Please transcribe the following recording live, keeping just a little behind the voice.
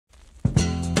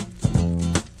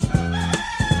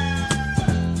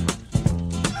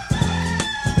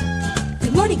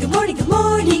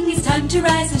time to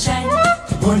rise and shine.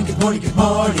 Good morning, good morning, good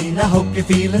morning, I hope you're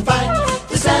feeling fine.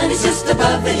 The sun is just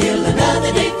above the hill,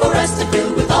 another day for us to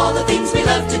fill with all the things we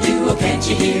love to do. Oh, can't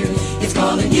you hear? It's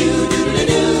calling you.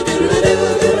 Doodle-doo,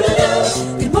 doodle-doo,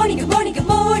 doodle-doo. Good morning, good morning, good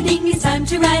morning. It's time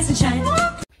to rise and shine.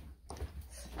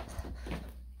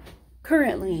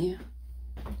 Currently,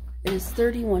 it is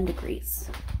 31 degrees.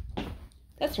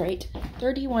 That's right,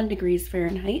 31 degrees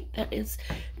Fahrenheit. That is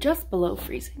just below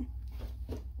freezing.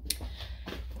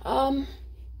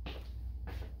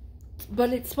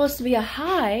 But it's supposed to be a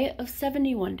high of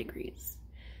 71 degrees.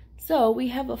 So we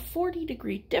have a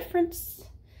 40-degree difference.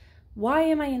 Why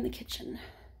am I in the kitchen?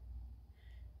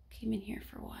 Came in here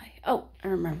for why? Oh, I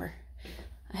remember.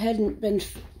 I hadn't been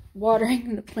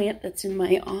watering the plant that's in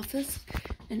my office,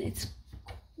 and it's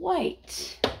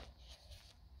quite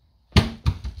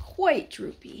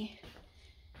droopy.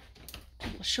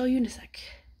 I'll show you in a sec.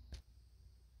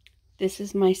 This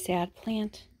is my sad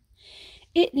plant.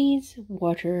 It needs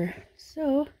water,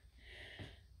 so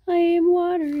I am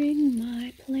watering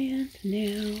my plant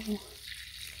now.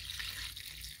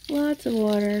 Lots of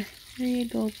water. There you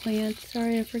go, plant.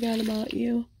 Sorry I forgot about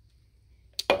you.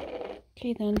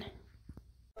 Okay then.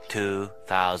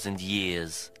 2,000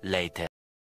 years later.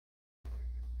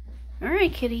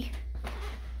 Alright, kitty.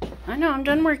 I know, I'm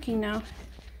done working now.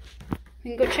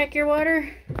 You can go check your water?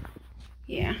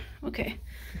 Yeah, okay.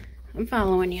 I'm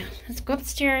following you. Let's go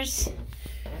upstairs.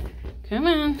 Come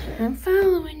on, I'm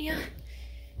following you.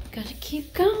 Gotta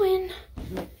keep going.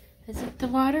 Is it the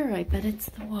water? I bet it's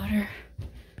the water.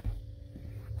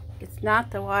 It's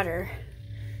not the water.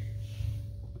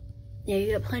 Yeah,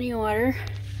 you got plenty of water.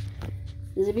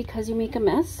 Is it because you make a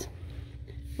mess?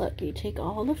 Look, you take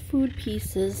all the food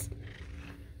pieces.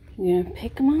 You're gonna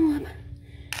pick them all up.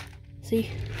 See?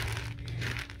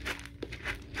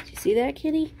 Did you see that,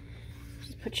 kitty?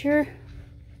 Just put your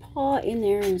paw in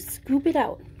there and scoop it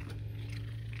out.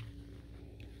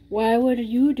 Why would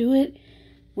you do it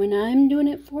when I'm doing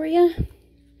it for you?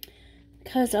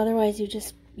 Because otherwise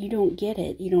you don't get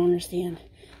it. You don't understand.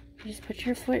 You just put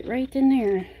your foot right in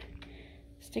there.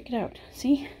 Stick it out.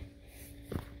 See?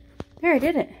 There, I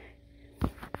did it.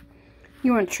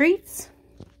 You want treats?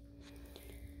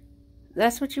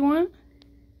 That's what you want?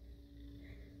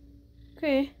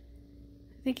 Okay.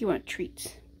 I think you want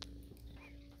treats.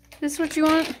 This what you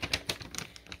want?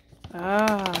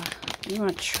 Ah, you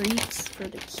want treats for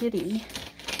the kitty.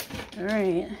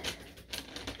 Alright.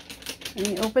 Let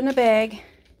me open the bag.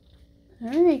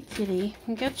 Alright, kitty.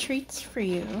 We got treats for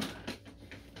you.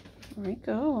 There we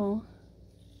go.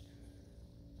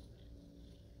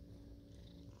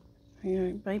 I'm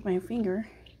gonna bite my finger.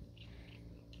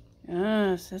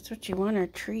 Yes, that's what you want, are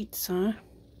treats, huh?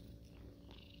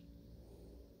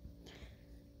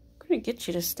 I'm gonna get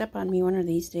you to step on me one of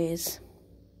these days.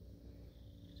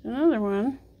 There's another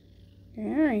one.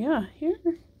 There, yeah, here.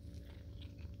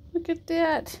 Look at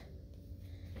that.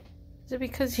 Is it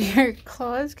because your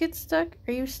claws get stuck?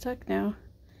 Are you stuck now?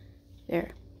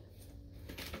 There.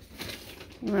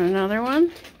 You want another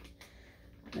one?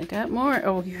 I got more.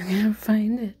 Oh, you're gonna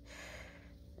find it.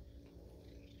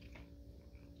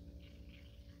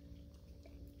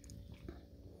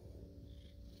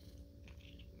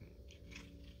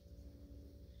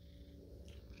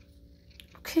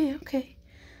 Okay.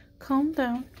 Calm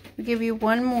down. I'll give you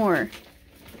one more.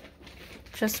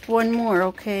 Just one more,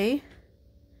 okay?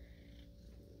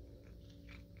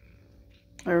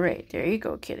 Alright, there you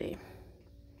go, kitty.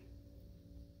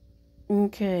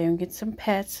 Okay, I'll get some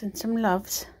pets and some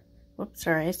loves. Whoops,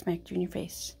 sorry, I smacked you in your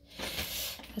face.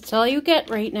 That's all you get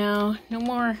right now. No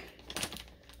more.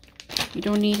 You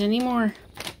don't need any more.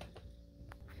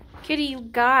 Kitty, you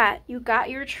got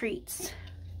your treats.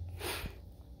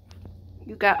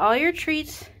 You got all your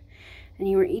treats, and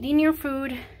you were eating your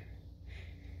food.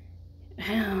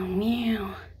 Oh,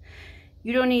 meow.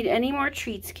 You don't need any more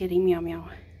treats, kitty. Meow, meow.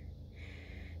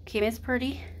 Okay, Miss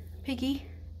Purdy. Piggy.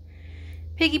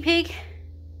 Piggy pig.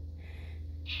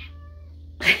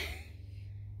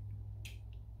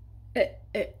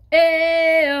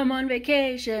 Hey, I'm on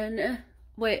vacation.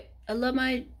 Wait, I love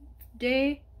my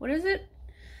day. What is it?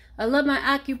 I love my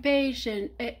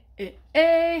occupation.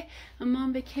 I'm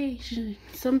on vacation.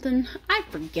 Something, I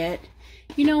forget.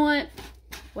 You know what?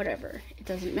 Whatever. It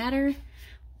doesn't matter.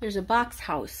 There's a box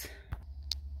house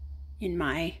in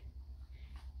my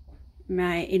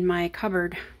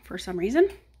cupboard for some reason.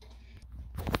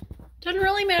 Doesn't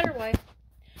really matter why.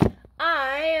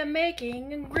 I am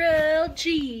making grilled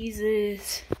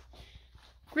cheeses.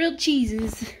 Grilled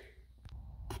cheeses.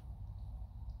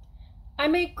 I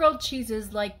make grilled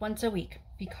cheeses like once a week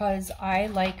because I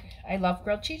love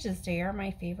grilled cheeses. They are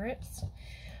my favorites.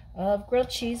 I love grilled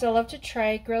cheese. I love to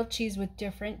try grilled cheese with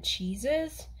different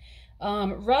cheeses.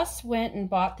 Russ went and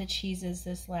bought the cheeses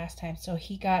this last time, so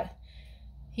he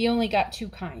only got 2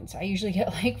 kinds. I usually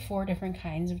get like 4 different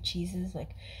kinds of cheeses,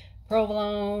 like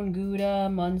provolone, Gouda,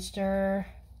 Munster,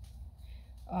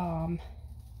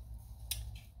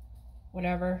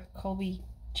 whatever, Colby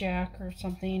Jack or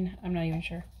something. I'm not even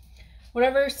sure.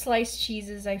 Whatever sliced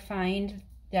cheeses I find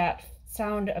that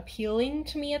sound appealing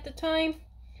to me at the time,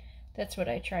 that's what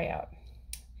I try out.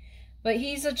 But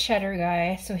he's a cheddar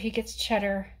guy, so he gets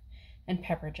cheddar and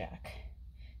pepper jack.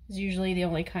 It's usually the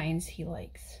only kinds he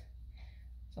likes.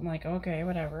 So I'm like, okay,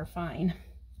 whatever, fine.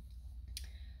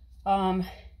 I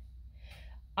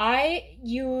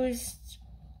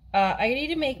need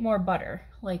to make more butter,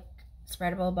 like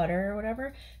spreadable butter or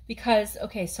whatever, because,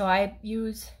 okay, so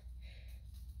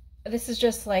this is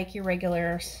just like your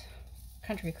regular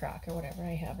country crock or whatever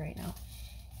I have right now.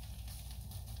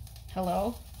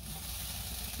 Hello?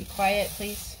 Be quiet,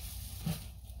 please.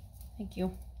 Thank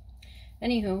you.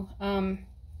 Anywho,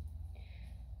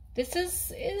 this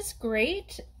is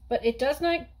great, but it does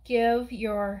not give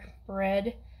your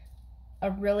bread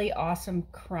a really awesome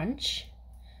crunch.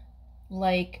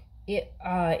 Like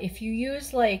if you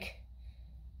use like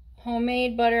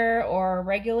homemade butter or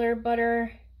regular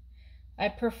butter, I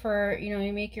prefer, you know,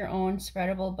 you make your own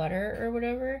spreadable butter or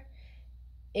whatever,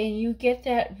 and you get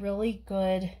that really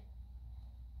good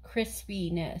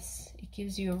crispiness. It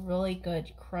gives you a really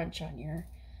good crunch on your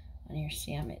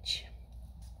sandwich,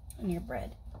 on your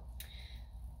bread.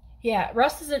 Yeah,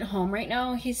 Russ isn't home right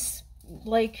now. He's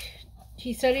like,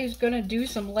 he said he was gonna do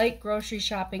some light grocery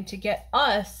shopping to get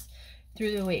us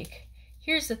through the week.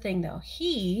 Here's the thing though,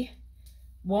 he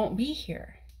won't be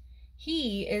here.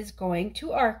 He is going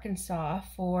to Arkansas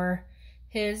for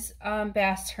his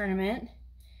bass tournament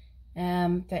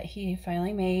that he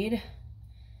finally made.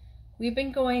 We've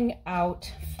been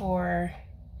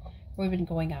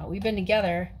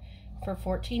together for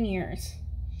 14 years.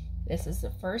 This is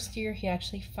the first year he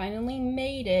actually finally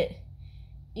made it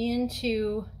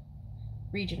into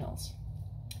regionals.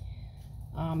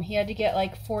 He had to get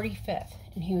like 45th,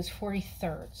 and he was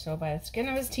 43rd, so by the skin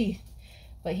of his teeth,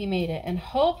 but he made it. And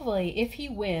hopefully, if he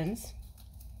wins,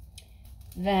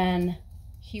 then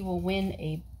he will win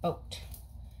a boat,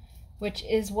 which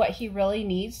is what he really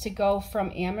needs to go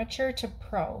from amateur to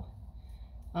pro.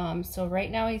 So right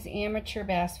now he's amateur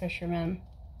bass fisherman.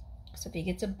 So if he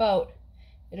gets a boat,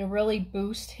 it'll really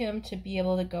boost him to be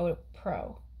able to go to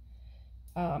pro.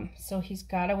 So he's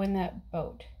got to win that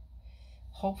boat.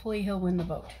 Hopefully he'll win the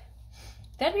boat.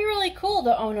 That'd be really cool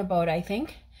to own a boat, I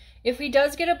think. If he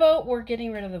does get a boat, we're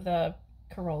getting rid of the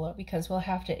Corolla because we'll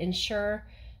have to insure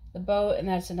the boat, and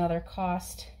that's another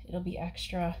cost. It'll be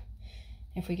extra.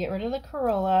 If we get rid of the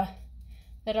Corolla,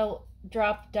 that'll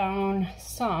drop down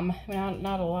some.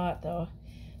 Not a lot, though.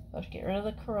 We'll have to get rid of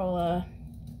the Corolla.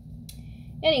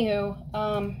 Anywho,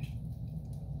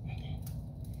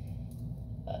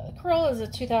 Corolla is a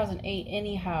 2008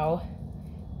 anyhow,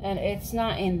 and it's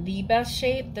not in the best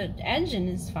shape. The engine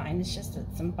is fine. It's just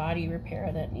some body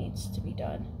repair that needs to be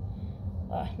done.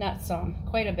 Not some,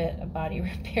 quite a bit of body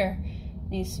repair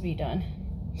needs to be done.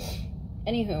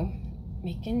 Anywho,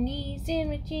 making these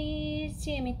sandwiches.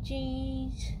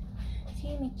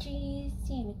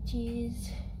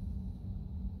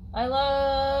 I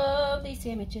love these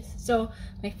sandwiches. So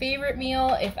my favorite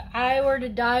meal, if I were to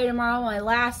die tomorrow, my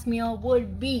last meal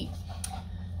would be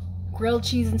grilled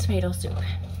cheese and tomato soup.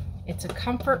 It's a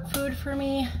comfort food for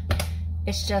me.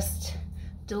 It's just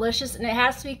delicious, and it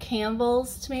has to be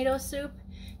Campbell's tomato soup.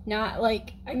 Not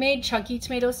like, I made chunky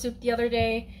tomato soup the other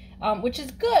day, which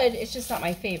is good. It's just not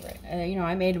my favorite. You know,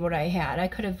 I made what I had. I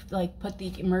could have like put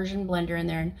the immersion blender in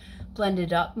there and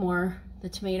blended up more the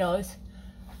tomatoes,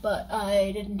 but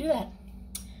I didn't do that.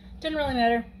 Didn't really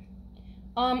matter.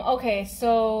 Okay,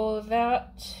 so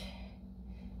that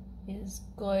is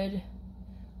good.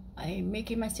 I'm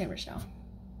making my sandwich now.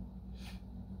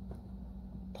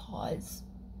 Pause.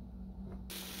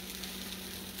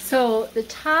 So the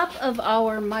top of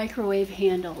our microwave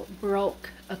handle broke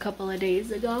a couple of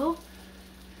days ago,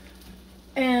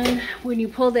 and when you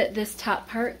pulled it, this top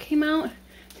part came out,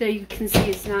 so you can see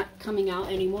it's not coming out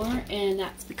anymore, and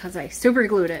that's because I super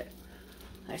glued it.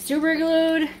 I super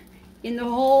glued in the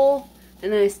hole,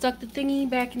 and then I stuck the thingy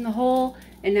back in the hole,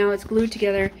 and now it's glued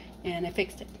together, and I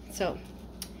fixed it. So,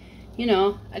 you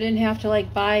know, I didn't have to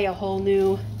like buy a whole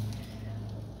new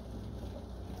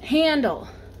handle.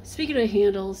 Speaking of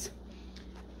handles,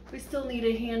 we still need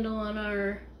a handle on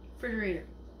our refrigerator.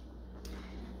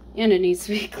 And it needs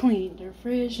to be cleaned. Our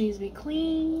fridge needs to be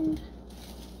cleaned.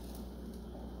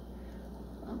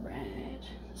 Alright.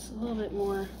 a little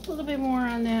bit more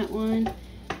on that one.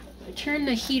 I turned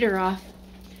the heater off.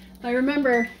 I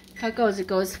remember how it goes. It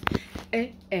goes,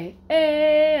 hey, hey,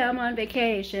 hey, I'm on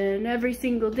vacation every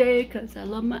single day because I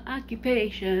love my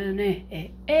occupation. Hey,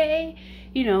 hey, hey,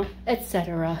 you know,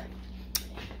 etc.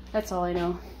 That's all I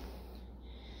know.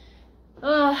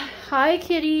 Hi,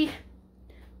 kitty.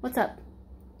 What's up?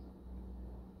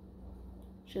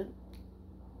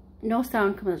 No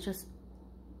sound comes out, just,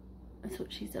 that's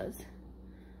what she says.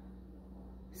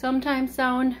 Sometimes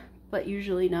sound, but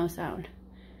usually no sound.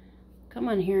 Come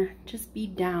on here, just be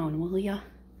down, will ya?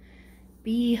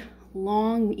 Be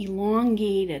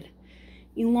elongated.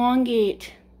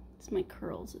 Elongate. It's my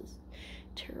curls is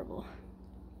terrible.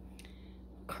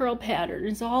 Curl pattern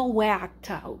is all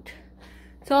whacked out.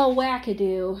 It's all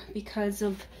wackadoo because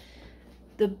of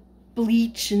the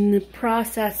bleach and the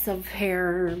process of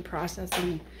hair and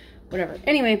processing, whatever.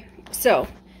 Anyway, so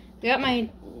I got my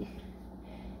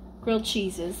grilled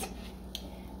cheeses.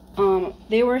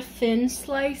 They were thin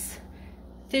sliced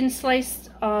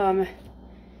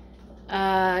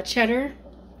cheddar,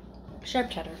 sharp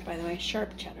cheddar, by the way,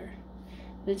 sharp cheddar.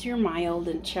 It's your mild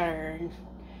and cheddar and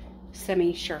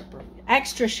semi-sharp.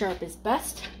 Extra sharp is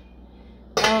best.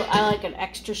 I like an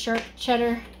extra sharp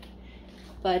cheddar,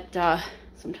 but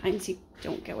sometimes you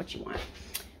don't get what you want.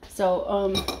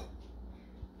 So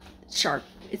sharp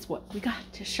is what we got.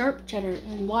 To sharp cheddar.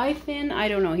 And why thin? I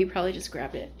don't know. He probably just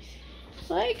grabbed it.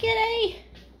 Hi, kitty.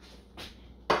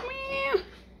 Meow.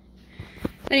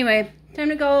 Anyway, time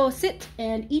to go sit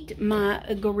and eat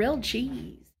my grilled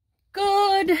cheese.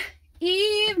 Good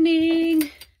evening.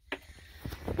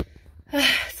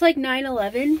 It's like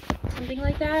 9:11, something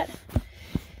like that.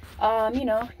 You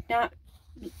know, not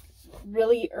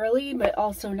really early, but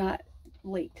also not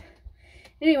late.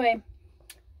 Anyway,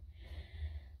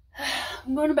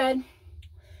 I'm going to bed.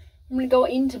 I'm going to go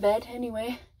into bed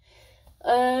anyway.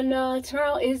 And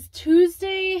tomorrow is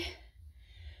Tuesday.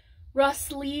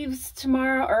 Russ leaves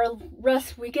tomorrow, or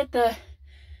Russ, we get the,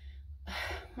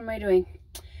 what am I doing?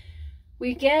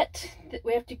 We have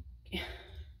to,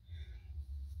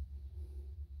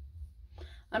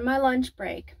 on my lunch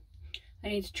break, I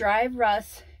need to drive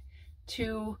Russ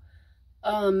to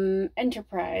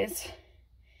Enterprise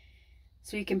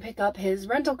so he can pick up his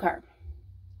rental car.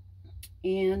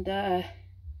 And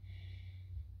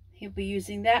he'll be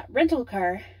using that rental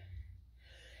car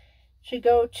to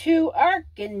go to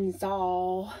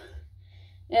Arkansas.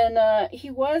 And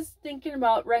he was thinking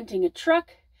about renting a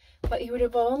truck, but he would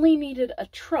have only needed a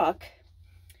truck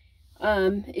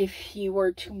if he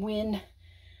were to win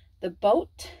the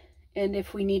boat, and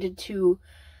if we needed to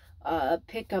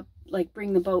pick up, like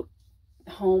bring the boat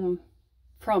home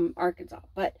from Arkansas.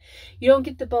 But you don't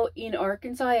get the boat in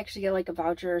Arkansas. You actually get like a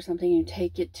voucher or something. You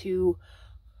take it to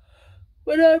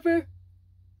whatever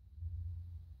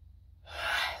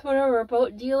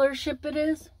boat dealership it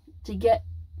is to get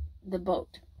the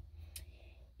boat.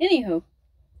 Anywho,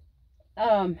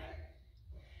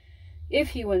 if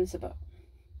he wins the boat.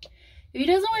 If he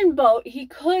doesn't win boat, he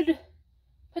could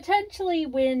potentially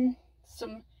win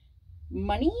some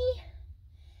money.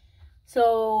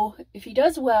 So if he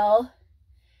does well,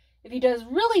 if he does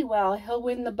really well, he'll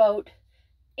win the boat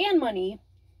and money.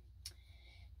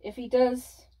 If he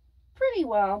does pretty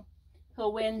well,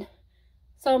 he'll win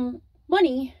some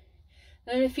money.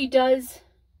 And if he does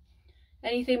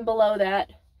anything below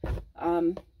that,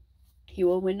 he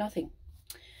will win nothing.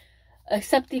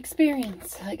 Except the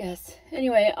experience, I guess.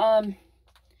 Anyway,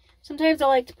 sometimes I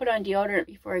like to put on deodorant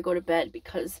before I go to bed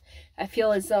because I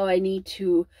feel as though I need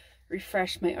to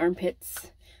refresh my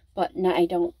armpits, but I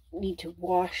don't need to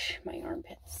wash my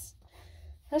armpits.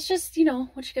 That's just, you know,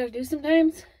 what you gotta do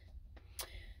sometimes.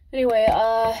 Anyway,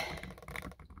 I'm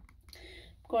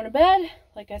going to bed,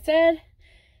 like I said,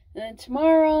 and then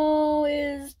tomorrow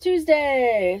is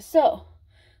Tuesday, so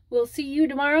we'll see you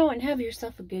tomorrow and have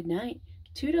yourself a good night.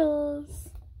 Toodles!